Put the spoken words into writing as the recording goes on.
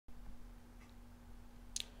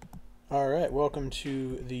All right, welcome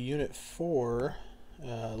to the Unit 4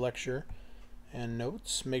 lecture and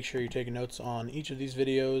notes. Make sure you're taking notes on each of these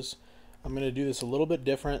videos. I'm going to do this a little bit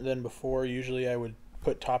different than before. Usually I would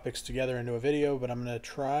put topics together into a video, but I'm going to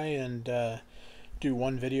try and do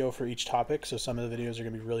one video for each topic, so some of the videos are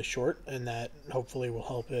going to be really short, and that hopefully will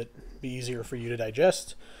help it be easier for you to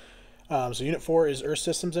digest. So Unit 4 is Earth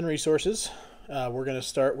Systems and Resources. We're going to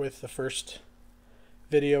start with the first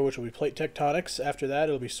video, which will be plate tectonics. After that,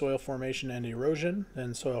 it'll be soil formation and erosion,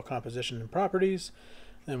 then soil composition and properties.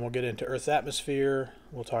 Then we'll get into Earth's atmosphere.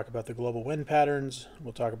 We'll talk about the global wind patterns.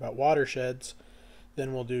 We'll talk about watersheds.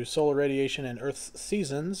 Then we'll do solar radiation and Earth's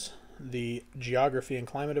seasons, the geography and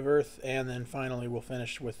climate of Earth, and then finally we'll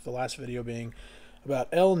finish with the last video being about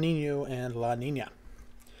El Nino and La Nina.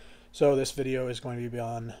 So this video is going to be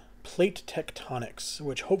on plate tectonics,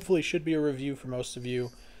 which hopefully should be a review for most of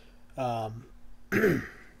you.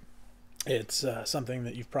 It's something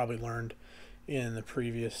that you've probably learned in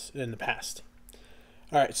the past.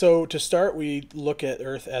 All right, so to start, we look at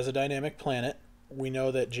Earth as a dynamic planet. We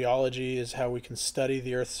know that geology is how we can study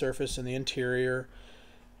the Earth's surface and the interior.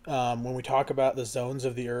 When we talk about the zones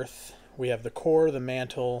of the Earth, we have the core, the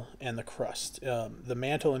mantle, and the crust. The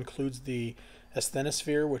mantle includes the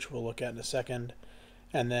asthenosphere, which we'll look at in a second,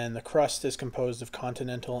 and then the crust is composed of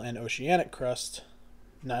continental and oceanic crust.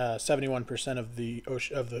 71%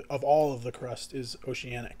 of all of the crust is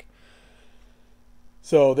oceanic.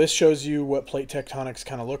 So this shows you what plate tectonics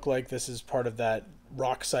kind of look like. This is part of that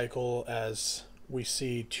rock cycle as we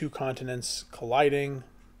see two continents colliding.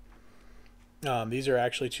 These are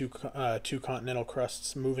actually two continental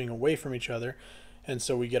crusts moving away from each other, and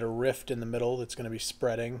so we get a rift in the middle that's going to be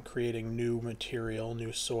spreading, creating new material,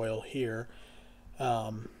 new soil here.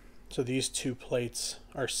 So these two plates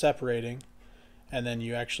are separating. And then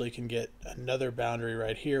you actually can get another boundary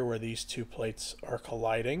right here where these two plates are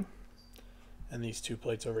colliding. And these two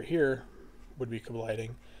plates over here would be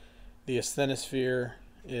colliding. The asthenosphere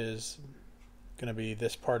is going to be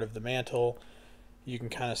this part of the mantle. You can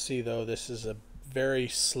kind of see, though, this is a very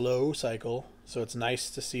slow cycle. So it's nice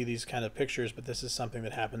to see these kind of pictures, but this is something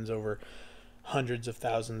that happens over hundreds of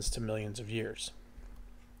thousands to millions of years.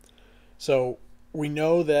 So we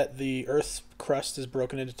know that the Earth's crust is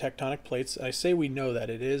broken into tectonic plates. I say we know that.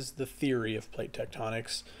 It is the theory of plate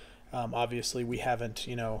tectonics. Obviously, we haven't,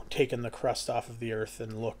 taken the crust off of the Earth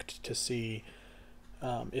and looked to see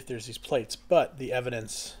if there's these plates, but the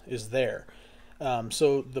evidence is there.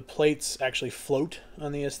 So the plates actually float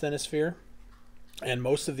on the asthenosphere, and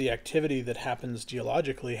most of the activity that happens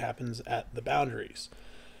geologically happens at the boundaries.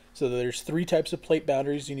 So there's three types of plate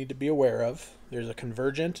boundaries you need to be aware of. There's a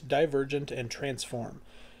convergent, divergent, and transform.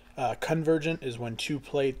 Convergent is when two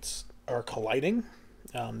plates are colliding.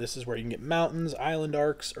 This is where you can get mountains, island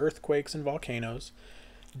arcs, earthquakes, and volcanoes.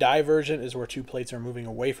 Divergent is where two plates are moving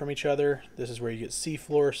away from each other. This is where you get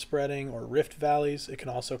seafloor spreading or rift valleys. It can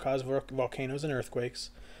also cause volcanoes and earthquakes.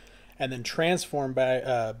 And then transform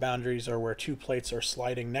boundaries are where two plates are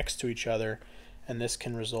sliding next to each other, and this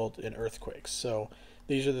can result in earthquakes. So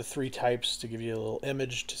these are the three types to give you a little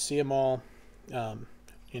image to see them all.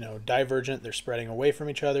 Divergent, they're spreading away from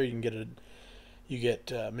each other. You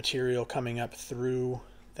get material coming up through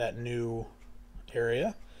that new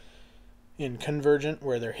area. In convergent,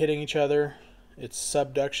 where they're hitting each other, it's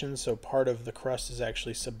subduction, so part of the crust is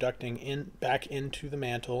actually subducting back into the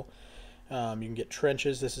mantle. You can get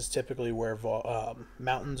trenches. This is typically where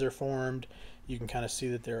mountains are formed. You can kind of see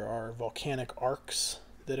that there are volcanic arcs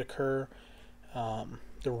that occur.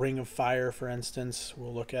 The ring of fire, for instance,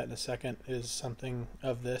 we'll look at in a second, is something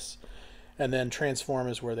of this. And then transform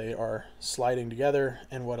is where they are sliding together,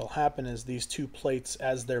 and what will happen is these two plates,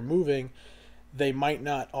 as they're moving, they might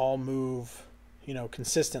not all move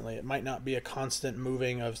consistently. It might not be a constant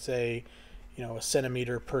moving of, say, a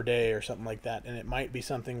centimeter per day or something like that, and it might be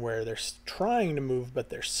something where they're trying to move but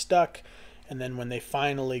they're stuck, and then when they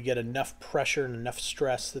finally get enough pressure and enough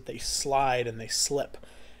stress that they slide and they slip,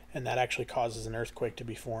 and that actually causes an earthquake to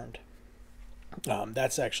be formed.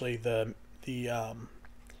 That's actually the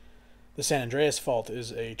San Andreas fault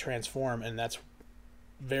is a transform, and that's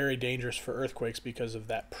very dangerous for earthquakes because of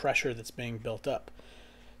that pressure that's being built up.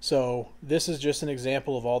 So this is just an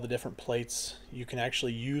example of all the different plates. You can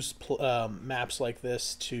actually use maps like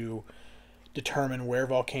this to determine where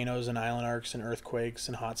volcanoes and island arcs and earthquakes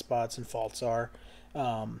and hotspots and faults are.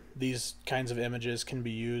 These kinds of images can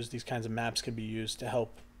be used, these kinds of maps can be used to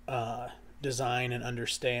help design and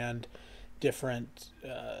understand different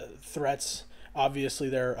threats. Obviously,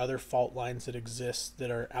 there are other fault lines that exist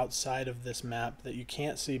that are outside of this map that you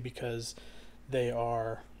can't see because they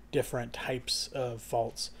are different types of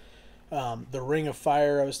faults. The ring of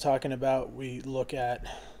fire I was talking about, we look at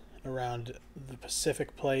around the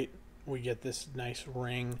Pacific plate. We get this nice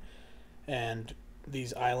ring and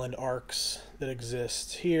these island arcs that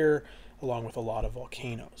exist here, along with a lot of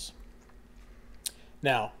volcanoes.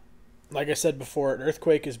 Now, like I said before, an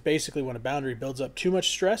earthquake is basically when a boundary builds up too much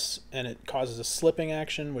stress and it causes a slipping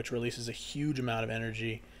action, which releases a huge amount of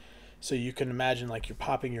energy. So you can imagine like you're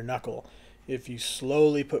popping your knuckle. If you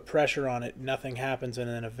slowly put pressure on it, nothing happens, and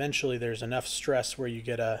then eventually there's enough stress where you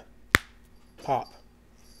get a pop.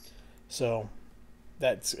 So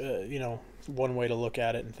that's one way to look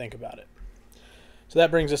at it and think about it. So that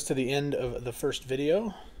brings us to the end of the first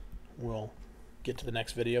video. We'll get to the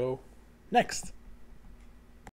next video next.